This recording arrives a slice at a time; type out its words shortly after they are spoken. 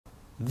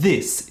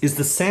This is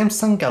the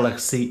Samsung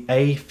Galaxy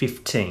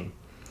A15.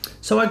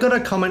 So I got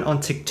a comment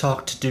on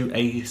TikTok to do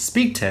a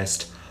speed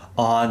test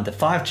on the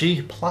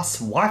 5G plus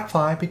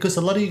Wi-Fi because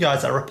a lot of you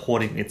guys are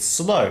reporting it's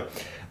slow,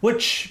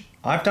 which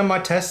I've done my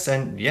tests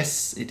and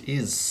yes, it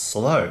is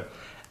slow.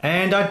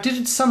 And I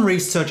did some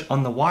research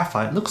on the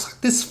Wi-Fi. It looks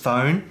like this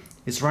phone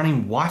is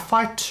running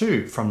Wi-Fi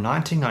 2 from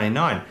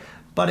 1999,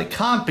 but it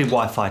can't be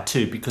Wi-Fi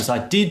 2 because I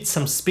did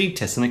some speed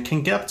tests and it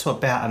can get up to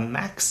about a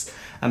max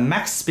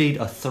speed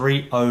of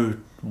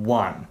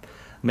 301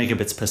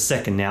 megabits per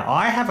second. Now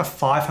I have a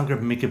 500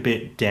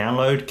 megabit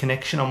download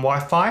connection on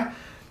Wi-Fi,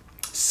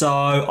 so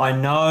I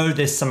know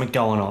there's something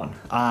going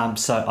on.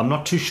 So I'm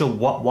not too sure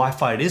what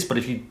Wi-Fi it is, but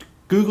if you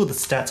Google the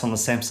stats on the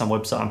Samsung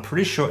website, I'm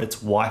pretty sure it's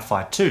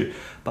Wi-Fi 2.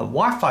 But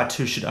Wi-Fi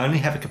 2 should only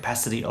have a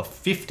capacity of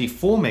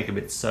 54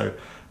 megabits, so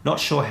not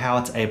sure how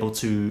it's able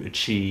to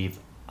achieve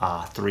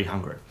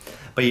 300.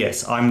 But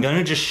yes, I'm going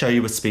to just show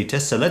you a speed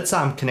test. So let's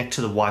connect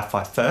to the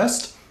Wi-Fi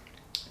first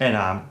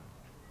and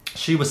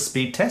show you a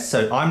speed test.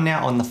 So I'm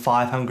now on the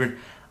 500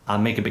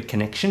 megabit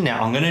connection.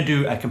 Now I'm going to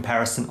do a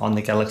comparison on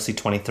the Galaxy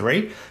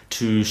 23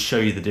 to show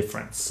you the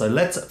difference. So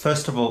let's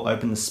first of all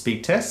open the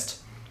speed test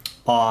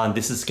on,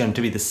 this is going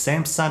to be the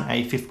Samsung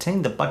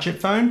A15, the budget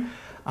phone.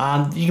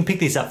 You can pick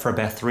these up for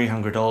about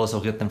 $300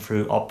 or get them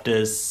through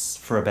Optus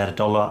for about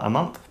 $1 a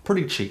month,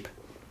 pretty cheap.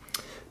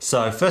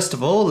 So first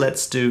of all,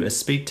 let's do a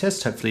speed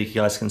test. Hopefully you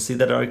guys can see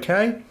that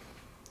okay.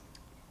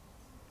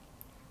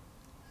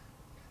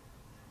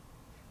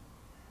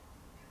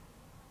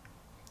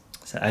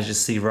 So as you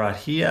see right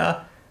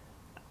here,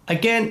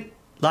 again,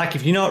 like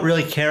if you're not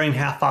really caring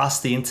how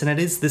fast the internet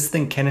is, this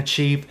thing can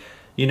achieve,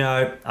 you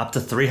know, up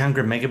to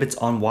 300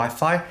 megabits on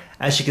Wi-Fi.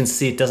 As you can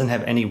see, it doesn't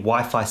have any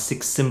Wi-Fi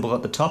 6 symbol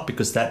at the top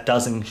because that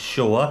does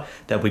ensure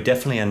that we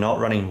definitely are not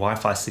running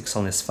Wi-Fi 6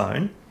 on this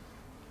phone.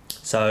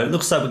 So it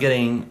looks like we're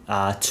getting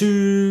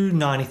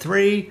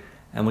 293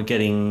 and we're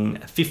getting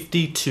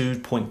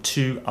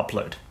 52.2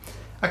 upload.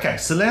 Okay,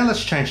 so now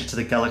let's change it to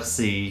the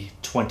Galaxy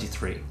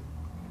 23.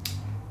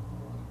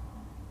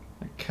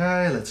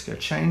 Okay, let's go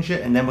change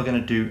it, and then we're going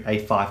to do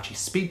a 5G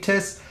speed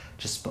test,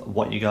 just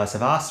what you guys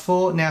have asked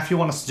for. Now, if you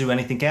want us to do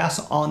anything else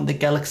on the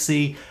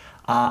Galaxy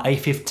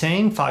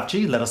A15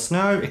 5G, let us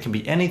know. It can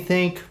be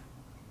anything,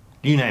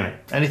 you name it.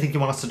 Anything you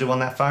want us to do on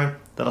that phone,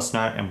 let us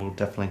know and we'll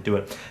definitely do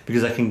it,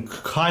 because I can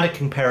kind of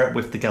compare it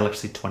with the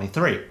Galaxy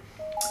 23.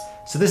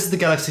 So this is the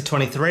Galaxy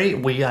 23.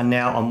 We are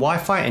now on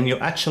Wi-Fi, and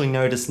you'll actually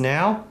notice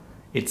now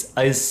it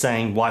is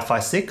saying Wi-Fi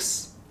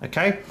 6.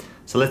 Okay,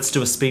 so let's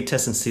do a speed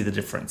test and see the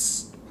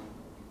difference.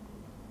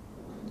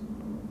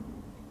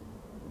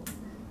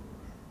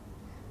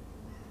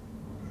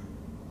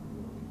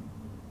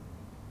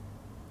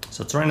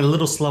 So it's running a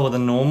little slower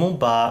than normal,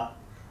 but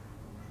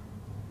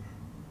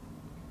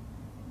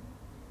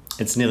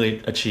it's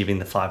nearly achieving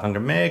the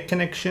 500 meg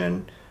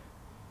connection.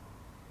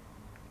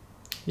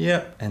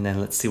 Yep, and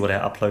then let's see what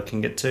our upload can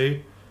get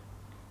to.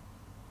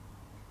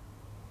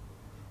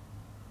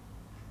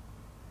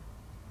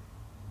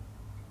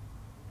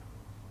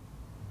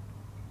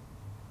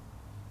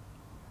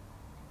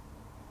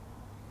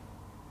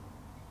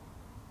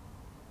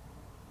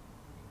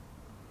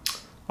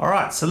 All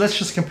right, so let's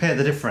just compare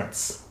the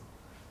difference.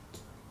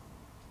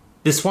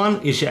 This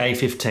one is your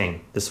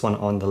A15, this one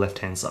on the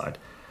left-hand side.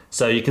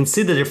 So you can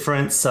see the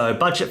difference. So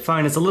budget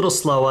phone is a little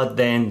slower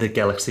than the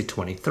Galaxy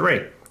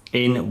 23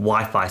 in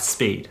Wi-Fi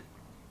speed.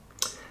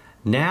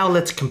 Now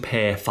let's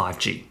compare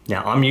 5G.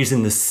 Now I'm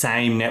using the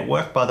same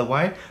network, by the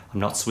way.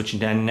 I'm not switching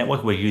down the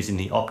network. We're using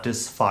the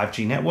Optus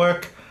 5G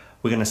network.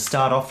 We're gonna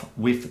start off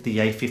with the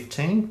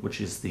A15,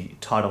 which is the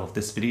title of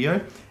this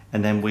video,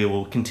 and then we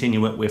will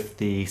continue it with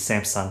the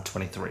Samsung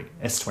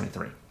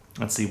S23.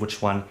 Let's see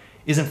which one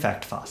is in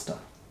fact faster.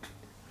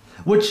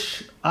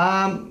 Which,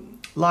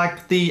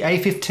 like the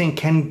A15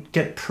 can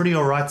get pretty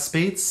alright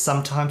speeds.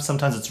 Sometimes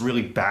it's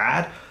really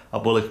bad. I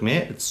will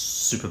admit, it's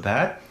super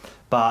bad.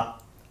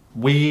 But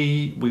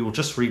we will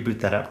just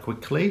reboot that app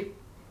quickly.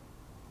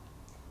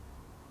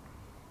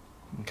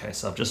 Okay,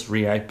 so I've just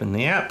reopened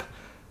the app.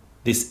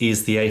 This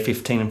is the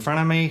A15 in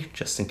front of me,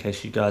 just in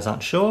case you guys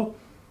aren't sure.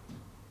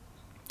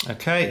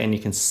 Okay, and you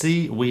can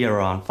see we are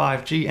on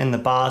 5G and the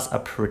bars are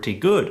pretty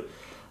good.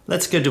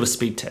 Let's go do a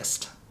speed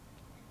test.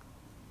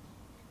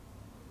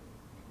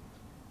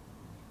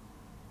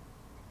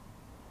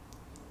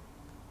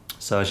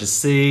 So as you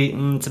see,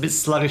 it's a bit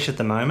sluggish at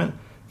the moment,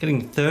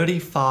 getting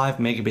 35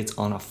 megabits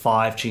on a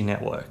 5G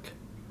network.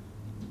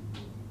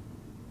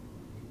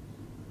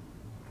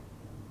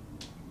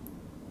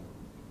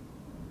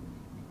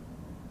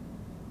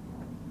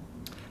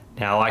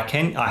 Now I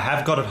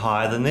have got it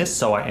higher than this,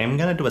 so I am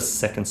going to do a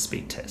second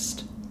speed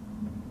test.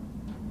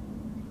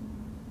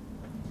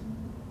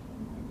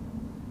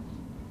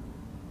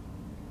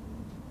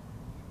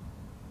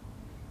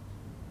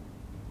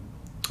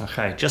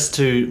 Okay, just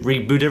to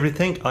reboot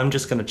everything, I'm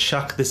just going to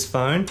chuck this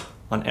phone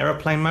on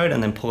airplane mode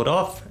and then pull it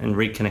off and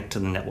reconnect to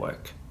the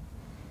network.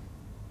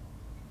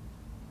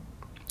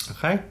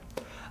 Okay,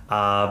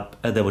 and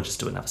then we'll just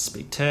do another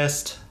speed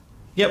test.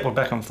 Yep, we're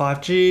back on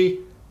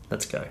 5G.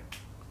 Let's go.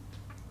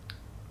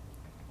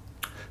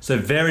 So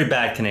very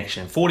bad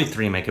connection,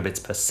 43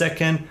 megabits per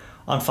second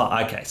on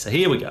 5. Okay, so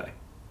here we go.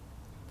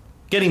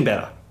 Getting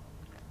better.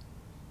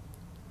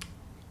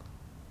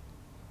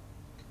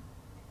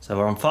 So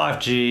we're on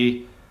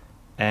 5G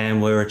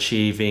and we're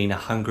achieving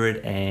 100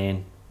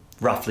 and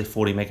roughly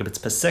 40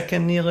 megabits per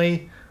second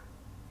nearly.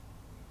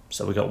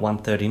 So we got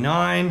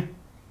 139.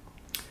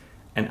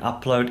 And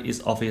upload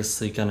is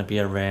obviously going to be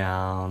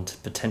around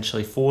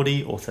potentially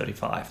 40 or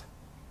 35.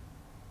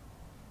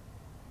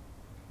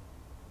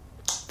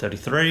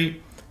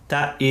 33.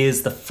 That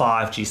is the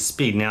 5G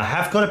speed. Now I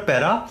have got it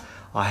better.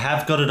 I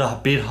have got it a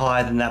bit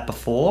higher than that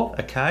before,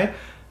 okay?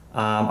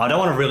 I don't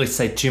want to really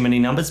say too many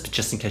numbers, but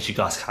just in case you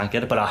guys can't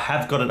get it, but I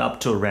have got it up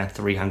to around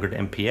 300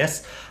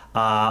 MPS.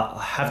 I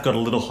have got a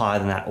little higher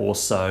than that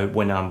also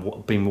when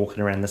I've been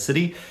walking around the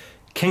city.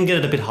 Can get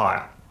it a bit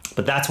higher,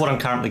 but that's what I'm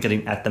currently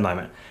getting at the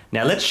moment.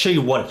 Now let's show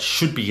you what it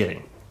should be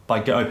getting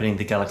by opening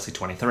the Galaxy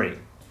 23.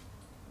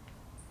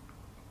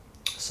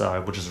 So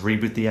we'll just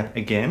reboot the app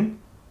again.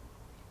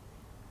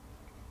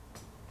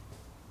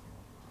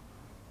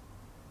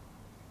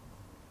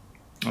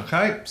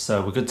 Okay,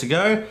 so we're good to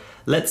go.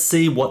 Let's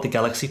see what the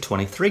Galaxy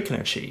 23 can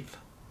achieve.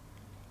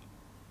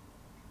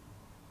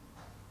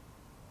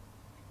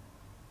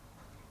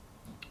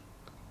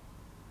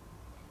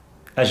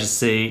 As you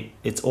see,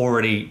 it's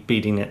already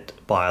beating it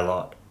by a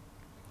lot.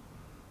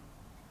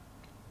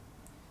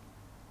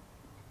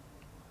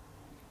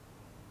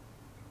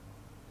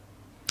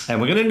 And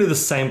we're going to do the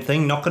same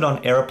thing, knock it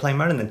on airplane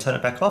mode and then turn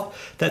it back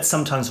off. That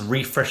sometimes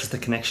refreshes the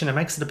connection and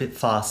makes it a bit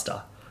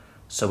faster.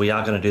 So we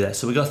are going to do that.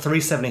 So we got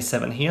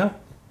 377 here.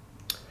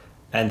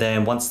 And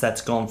then once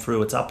that's gone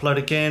through its upload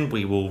again,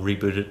 we will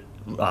reboot it,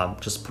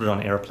 just put it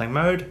on airplane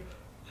mode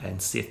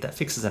and see if that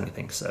fixes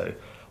anything. So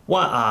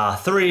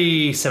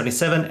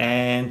 377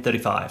 and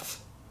 35.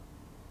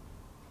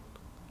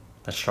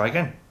 Let's try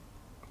again.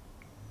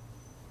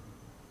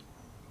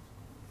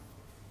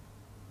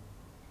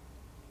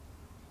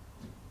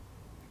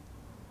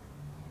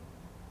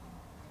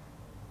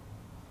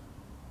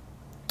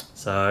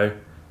 So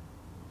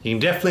you can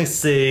definitely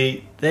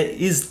see there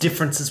is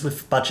differences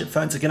with budget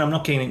phones. Again, I'm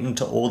not getting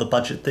into all the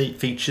budget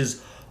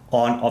features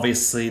on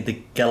obviously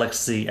the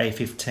Galaxy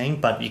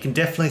A15, but you can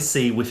definitely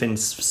see within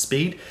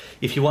speed.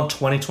 If you want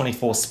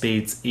 2024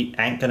 speeds, it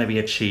ain't going to be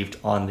achieved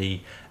on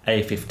the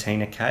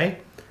A15, okay?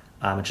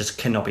 It just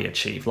cannot be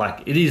achieved.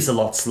 Like, it is a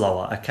lot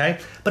slower, okay?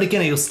 But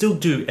again, you'll still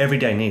do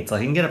everyday needs.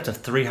 Like, you can get up to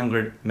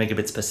 300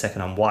 megabits per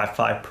second on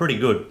Wi-Fi, pretty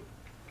good.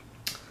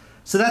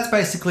 So that's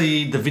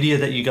basically the video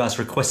that you guys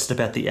requested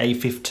about the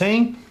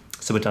A15.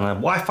 So we've done a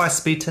Wi-Fi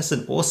speed test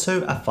and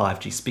also a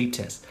 5G speed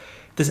test.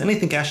 If there's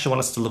anything else you want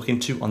us to look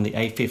into on the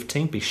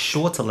A15, be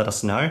sure to let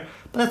us know.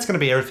 But that's going to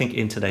be everything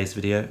in today's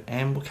video,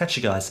 and we'll catch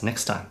you guys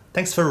next time.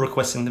 Thanks for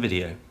requesting the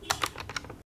video.